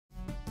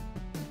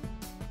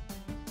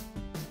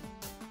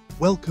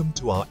Welcome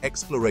to our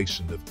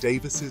exploration of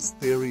Davis's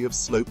theory of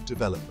slope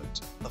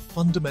development, a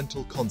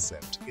fundamental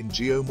concept in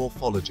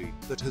geomorphology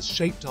that has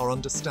shaped our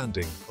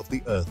understanding of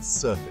the Earth's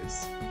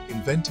surface.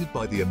 Invented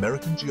by the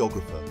American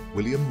geographer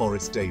William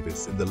Morris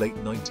Davis in the late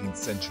 19th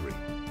century,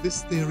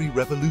 this theory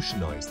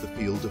revolutionized the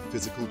field of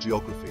physical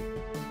geography.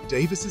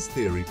 Davis's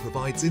theory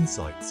provides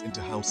insights into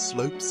how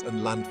slopes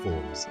and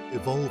landforms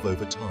evolve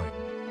over time,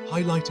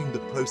 highlighting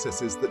the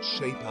processes that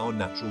shape our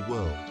natural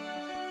world.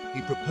 He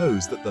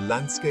proposed that the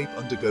landscape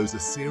undergoes a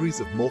series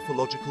of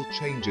morphological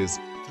changes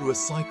through a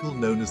cycle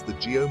known as the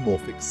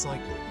Geomorphic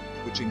Cycle,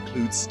 which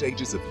includes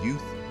stages of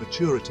youth,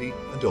 maturity,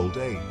 and old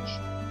age.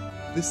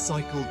 This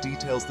cycle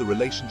details the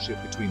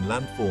relationship between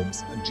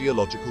landforms and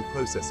geological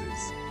processes,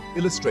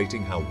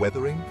 illustrating how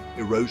weathering,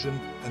 erosion,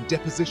 and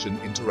deposition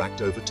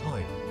interact over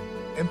time,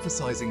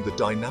 emphasizing the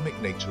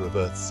dynamic nature of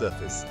Earth's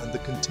surface and the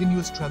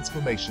continuous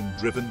transformation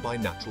driven by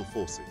natural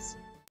forces.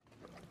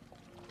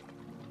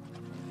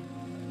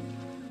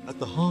 At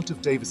the heart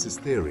of Davis's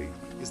theory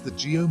is the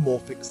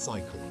geomorphic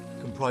cycle,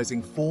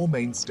 comprising four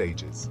main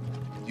stages: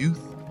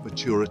 youth,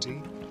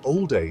 maturity,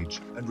 old age,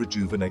 and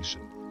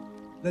rejuvenation.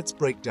 Let's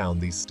break down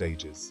these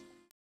stages.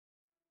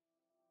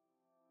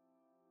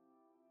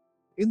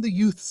 In the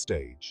youth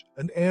stage,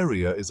 an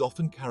area is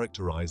often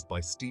characterized by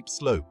steep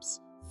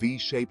slopes,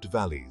 V-shaped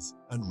valleys,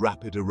 and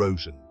rapid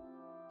erosion.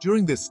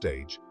 During this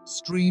stage,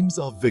 streams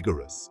are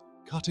vigorous,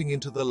 cutting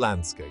into the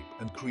landscape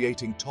and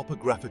creating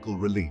topographical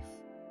relief.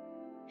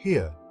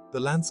 Here, the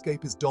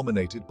landscape is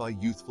dominated by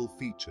youthful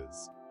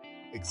features.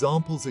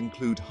 Examples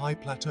include high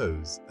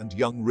plateaus and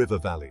young river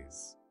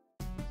valleys.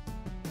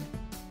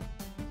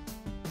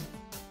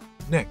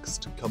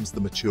 Next comes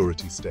the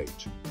maturity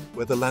stage,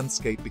 where the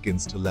landscape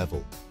begins to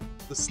level.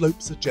 The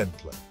slopes are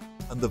gentler,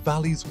 and the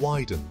valleys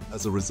widen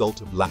as a result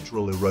of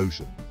lateral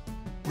erosion.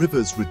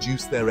 Rivers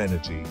reduce their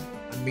energy,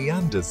 and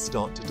meanders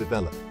start to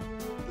develop.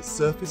 The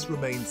surface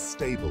remains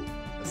stable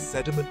as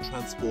sediment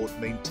transport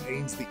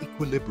maintains the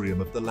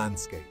equilibrium of the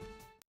landscape.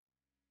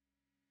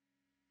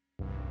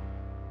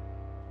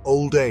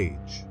 Old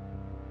age.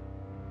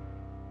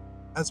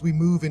 As we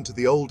move into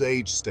the old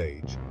age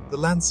stage, the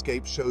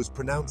landscape shows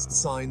pronounced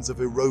signs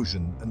of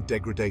erosion and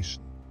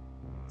degradation.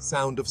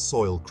 Sound of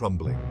soil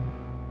crumbling.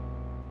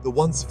 The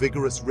once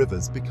vigorous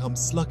rivers become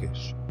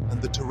sluggish,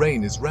 and the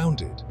terrain is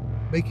rounded,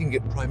 making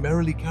it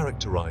primarily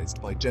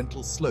characterized by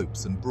gentle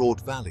slopes and broad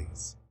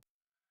valleys.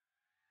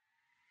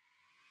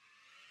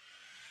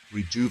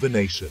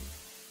 Rejuvenation.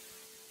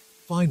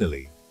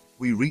 Finally,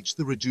 we reach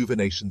the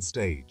rejuvenation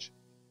stage.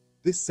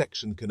 This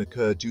section can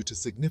occur due to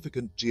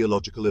significant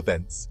geological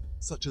events,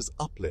 such as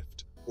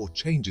uplift or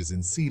changes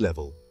in sea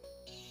level.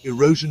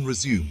 Erosion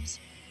resumes,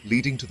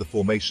 leading to the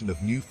formation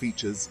of new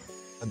features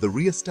and the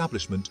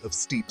re-establishment of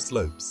steep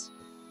slopes.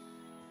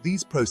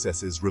 These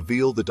processes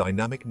reveal the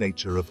dynamic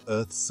nature of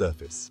Earth's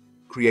surface,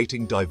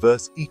 creating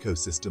diverse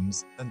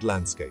ecosystems and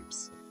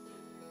landscapes.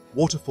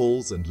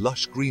 Waterfalls and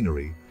lush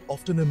greenery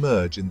often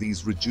emerge in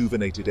these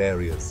rejuvenated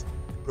areas,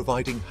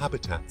 providing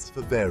habitats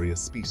for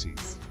various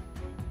species.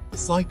 The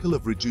cycle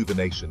of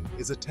rejuvenation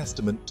is a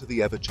testament to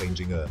the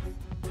ever-changing Earth,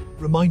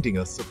 reminding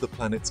us of the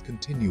planet's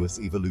continuous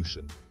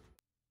evolution.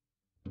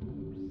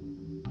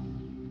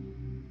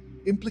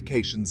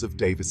 Implications of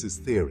Davis's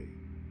theory.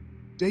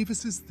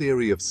 Davis's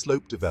theory of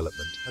slope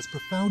development has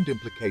profound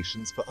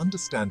implications for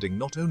understanding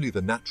not only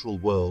the natural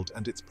world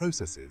and its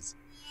processes,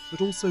 but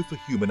also for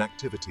human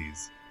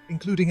activities,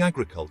 including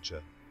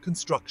agriculture,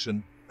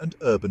 construction, and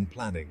urban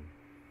planning.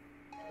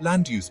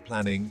 Land use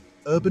planning,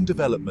 urban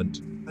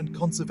development, and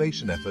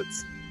conservation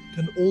efforts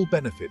can all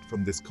benefit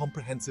from this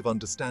comprehensive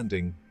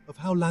understanding of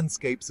how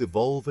landscapes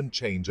evolve and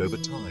change over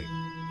time,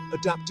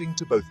 adapting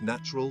to both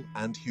natural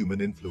and human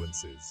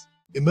influences.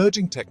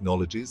 Emerging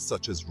technologies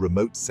such as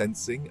remote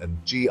sensing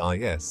and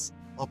GIS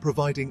are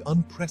providing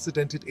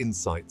unprecedented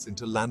insights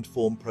into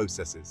landform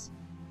processes.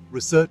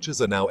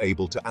 Researchers are now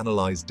able to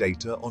analyze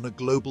data on a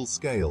global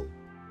scale,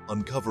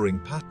 uncovering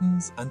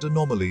patterns and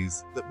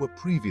anomalies that were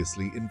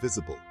previously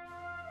invisible.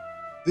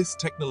 This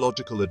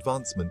technological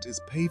advancement is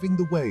paving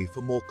the way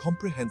for more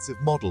comprehensive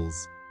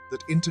models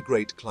that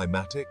integrate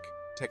climatic,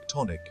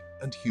 tectonic,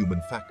 and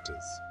human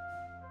factors.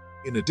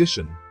 In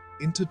addition,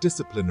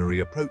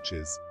 interdisciplinary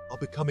approaches are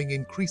becoming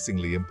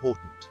increasingly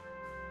important.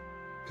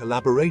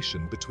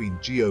 Collaboration between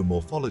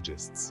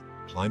geomorphologists,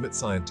 climate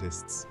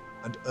scientists,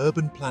 and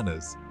urban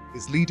planners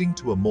is leading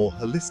to a more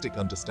holistic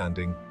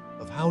understanding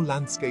of how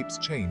landscapes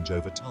change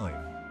over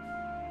time.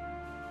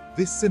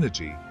 This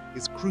synergy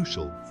is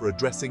crucial for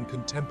addressing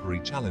contemporary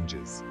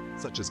challenges,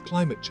 such as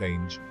climate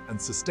change and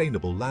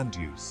sustainable land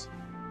use.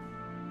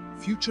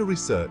 Future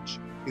research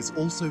is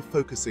also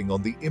focusing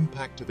on the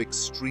impact of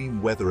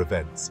extreme weather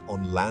events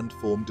on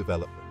landform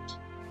development.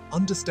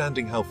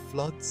 Understanding how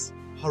floods,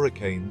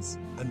 hurricanes,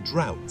 and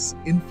droughts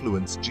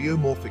influence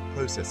geomorphic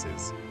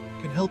processes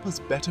can help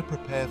us better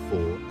prepare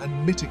for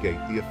and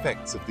mitigate the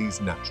effects of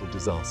these natural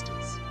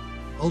disasters.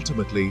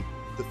 Ultimately,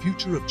 the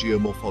future of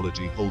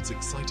geomorphology holds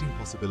exciting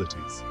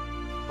possibilities.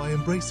 By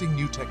embracing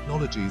new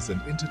technologies and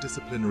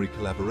interdisciplinary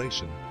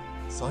collaboration,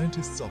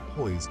 scientists are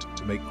poised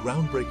to make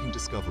groundbreaking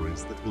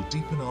discoveries that will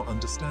deepen our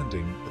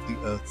understanding of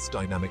the Earth's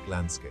dynamic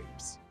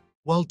landscapes.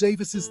 While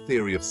Davis's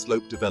theory of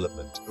slope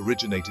development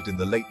originated in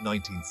the late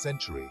 19th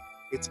century,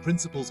 its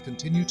principles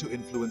continue to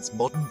influence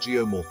modern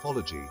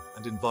geomorphology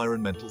and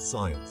environmental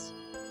science.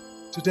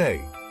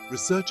 Today,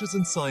 researchers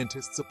and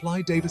scientists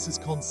apply Davis's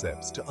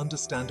concepts to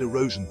understand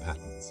erosion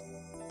patterns,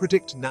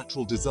 predict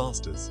natural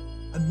disasters,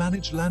 and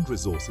manage land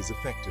resources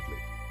effectively.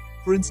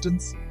 For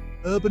instance,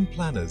 urban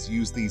planners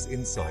use these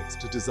insights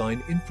to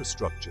design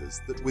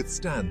infrastructures that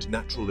withstand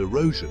natural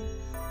erosion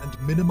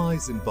and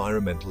minimize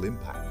environmental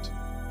impact.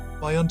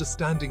 By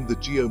understanding the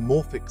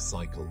geomorphic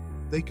cycle,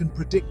 they can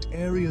predict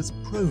areas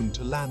prone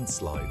to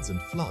landslides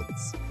and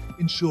floods,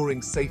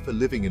 ensuring safer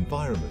living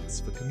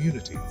environments for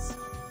communities.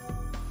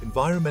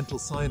 Environmental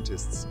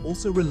scientists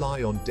also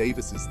rely on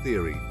Davis's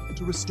theory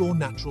to restore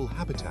natural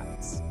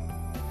habitats.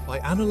 By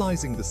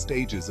analyzing the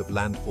stages of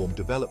landform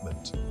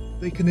development,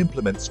 they can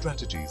implement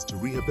strategies to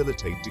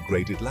rehabilitate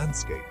degraded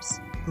landscapes,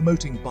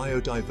 promoting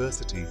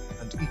biodiversity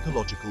and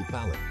ecological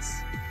balance.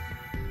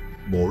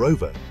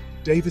 Moreover,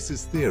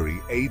 Davis's theory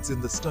aids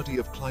in the study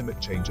of climate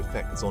change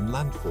effects on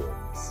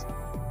landforms.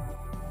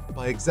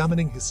 By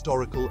examining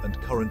historical and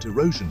current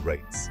erosion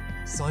rates,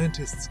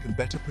 scientists can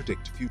better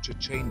predict future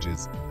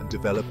changes and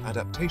develop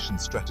adaptation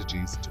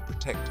strategies to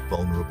protect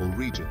vulnerable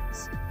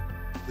regions.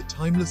 The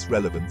timeless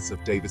relevance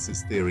of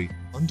Davis's theory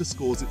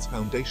underscores its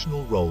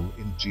foundational role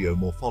in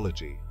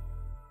geomorphology.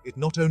 It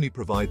not only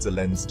provides a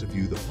lens to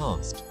view the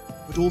past,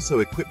 but also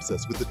equips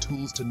us with the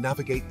tools to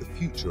navigate the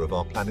future of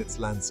our planet's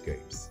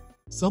landscapes.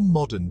 Some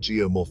modern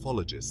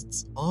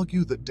geomorphologists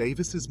argue that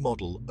Davis's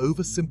model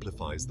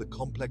oversimplifies the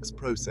complex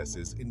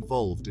processes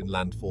involved in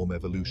landform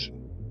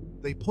evolution.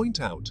 They point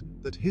out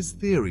that his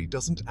theory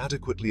doesn't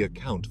adequately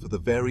account for the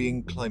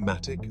varying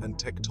climatic and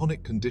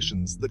tectonic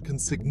conditions that can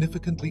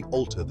significantly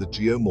alter the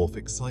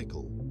geomorphic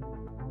cycle.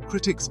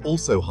 Critics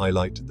also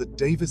highlight that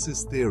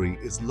Davis's theory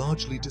is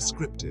largely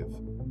descriptive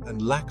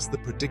and lacks the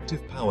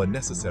predictive power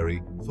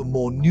necessary for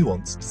more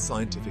nuanced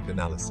scientific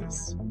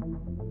analysis.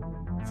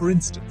 For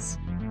instance,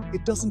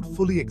 it doesn't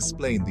fully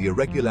explain the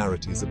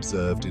irregularities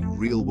observed in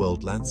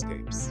real-world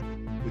landscapes,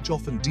 which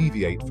often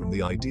deviate from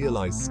the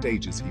idealized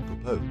stages he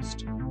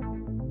proposed.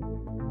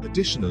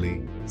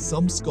 Additionally,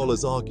 some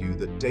scholars argue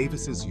that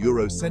Davis's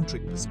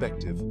Eurocentric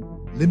perspective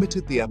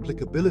limited the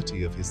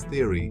applicability of his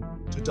theory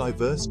to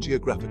diverse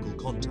geographical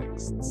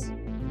contexts.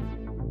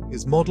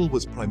 His model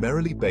was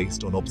primarily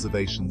based on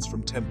observations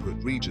from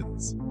temperate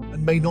regions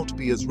and may not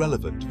be as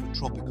relevant for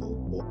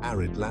tropical or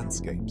arid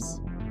landscapes.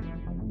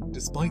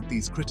 Despite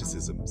these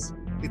criticisms,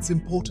 it's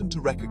important to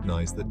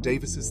recognize that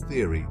Davis's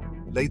theory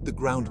laid the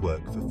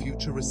groundwork for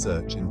future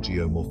research in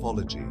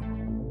geomorphology.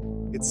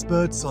 It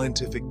spurred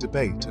scientific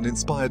debate and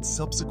inspired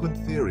subsequent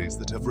theories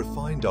that have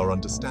refined our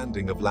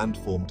understanding of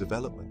landform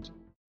development.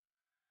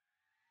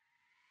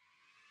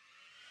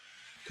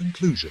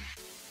 Conclusion.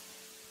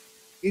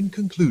 In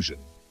conclusion,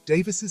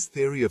 Davis's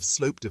theory of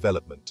slope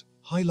development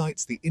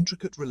highlights the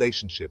intricate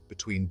relationship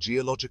between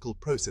geological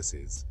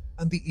processes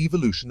and the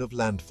evolution of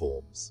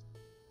landforms.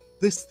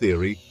 This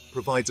theory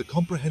provides a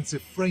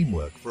comprehensive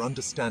framework for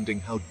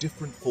understanding how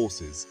different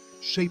forces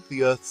shape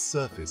the Earth's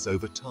surface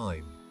over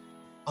time.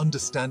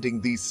 Understanding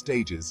these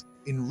stages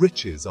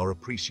enriches our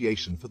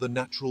appreciation for the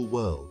natural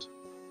world.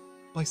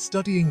 By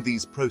studying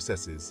these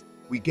processes,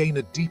 we gain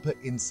a deeper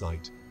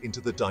insight into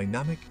the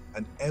dynamic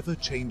and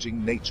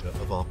ever-changing nature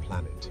of our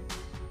planet.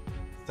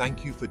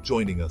 Thank you for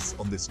joining us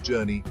on this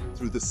journey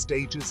through the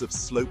stages of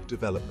slope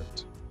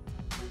development.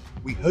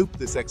 We hope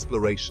this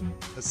exploration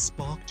has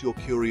sparked your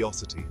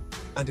curiosity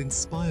and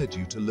inspired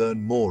you to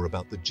learn more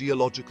about the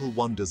geological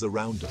wonders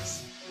around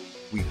us.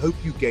 We hope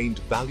you gained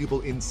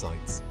valuable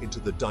insights into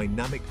the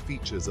dynamic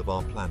features of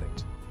our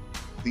planet.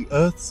 The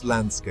Earth's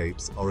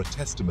landscapes are a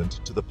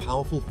testament to the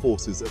powerful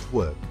forces at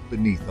work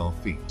beneath our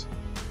feet.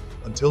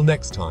 Until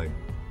next time,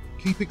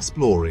 keep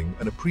exploring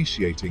and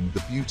appreciating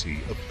the beauty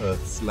of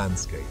Earth's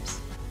landscapes.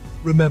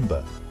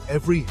 Remember,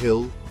 every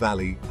hill,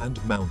 valley,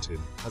 and mountain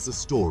has a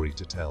story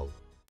to tell.